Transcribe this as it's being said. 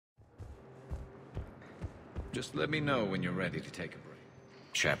Just let me know when you're ready to take a break.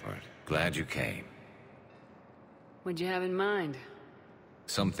 Shepard, glad you came. What'd you have in mind?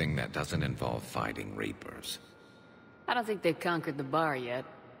 Something that doesn't involve fighting Reapers. I don't think they've conquered the bar yet.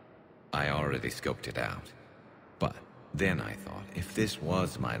 I already scoped it out. But then I thought, if this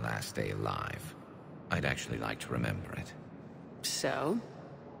was my last day alive, I'd actually like to remember it. So?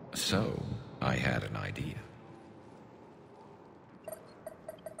 So, I had an idea.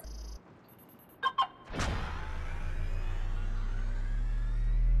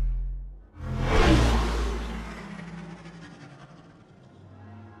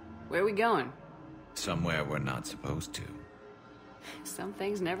 Where are we going? Somewhere we're not supposed to. Some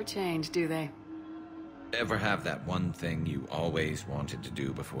things never change, do they? Ever have that one thing you always wanted to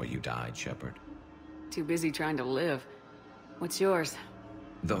do before you died, Shepard? Too busy trying to live. What's yours?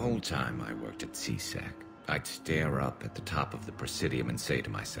 The whole time I worked at CSEC, I'd stare up at the top of the presidium and say to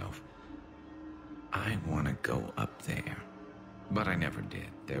myself, I want to go up there. But I never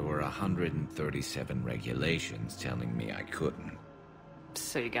did. There were 137 regulations telling me I couldn't.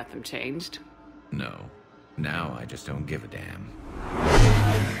 So you got them changed? No. Now I just don't give a damn.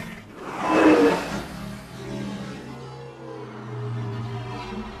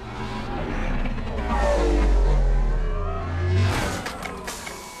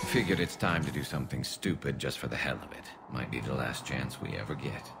 Figured it's time to do something stupid just for the hell of it. Might be the last chance we ever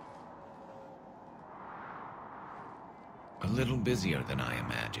get. A little busier than I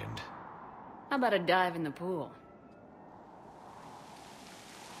imagined. How about a dive in the pool?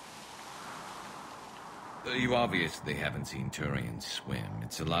 You obviously haven't seen Turians swim.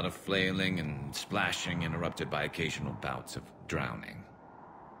 It's a lot of flailing and splashing, interrupted by occasional bouts of drowning.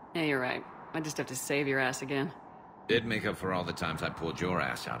 Yeah, you're right. I just have to save your ass again. It'd make up for all the times I pulled your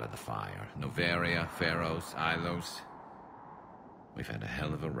ass out of the fire. Noveria, Pharos, Ilos. We've had a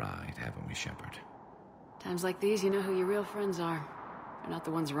hell of a ride, haven't we, Shepard? Times like these, you know who your real friends are. They're not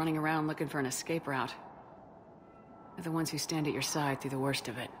the ones running around looking for an escape route. They're the ones who stand at your side through the worst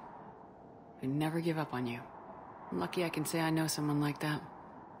of it. Who never give up on you. I'm lucky I can say I know someone like that.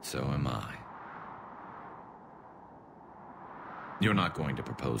 So am I. You're not going to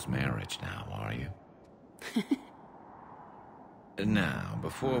propose marriage now, are you? Now,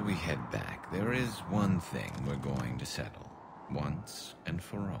 before we head back, there is one thing we're going to settle. Once and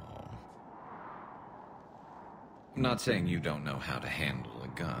for all. I'm not saying you don't know how to handle a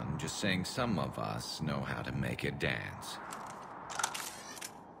gun, just saying some of us know how to make it dance.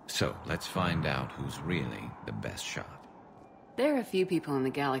 So, let's find out who's really the best shot. There are a few people in the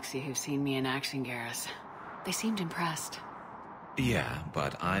galaxy who've seen me in action, Garrus. They seemed impressed. Yeah,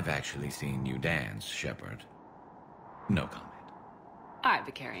 but I've actually seen you dance, Shepard. No comment. All right,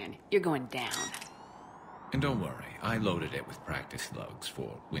 Vicarian, you're going down. And don't worry, I loaded it with practice slugs for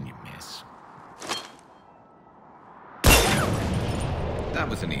when you miss. That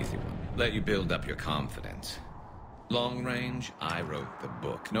was an easy one. Let you build up your confidence. Long range, I wrote the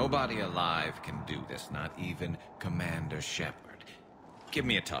book. Nobody alive can do this, not even Commander Shepard. Give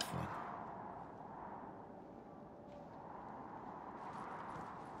me a tough one.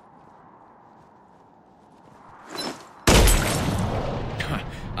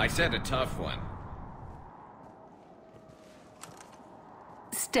 I said a tough one.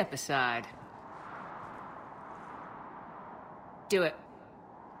 Step aside. Do it.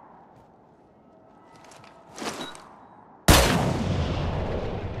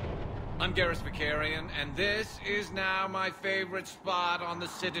 I'm Garrus Vicarian, and this is now my favorite spot on the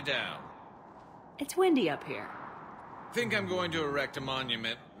Citadel. It's windy up here. Think I'm going to erect a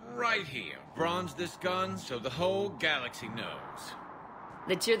monument right here. Bronze this gun so the whole galaxy knows.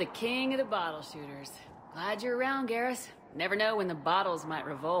 That you're the king of the bottle shooters. Glad you're around, Garrus. Never know when the bottles might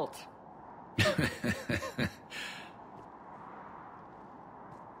revolt.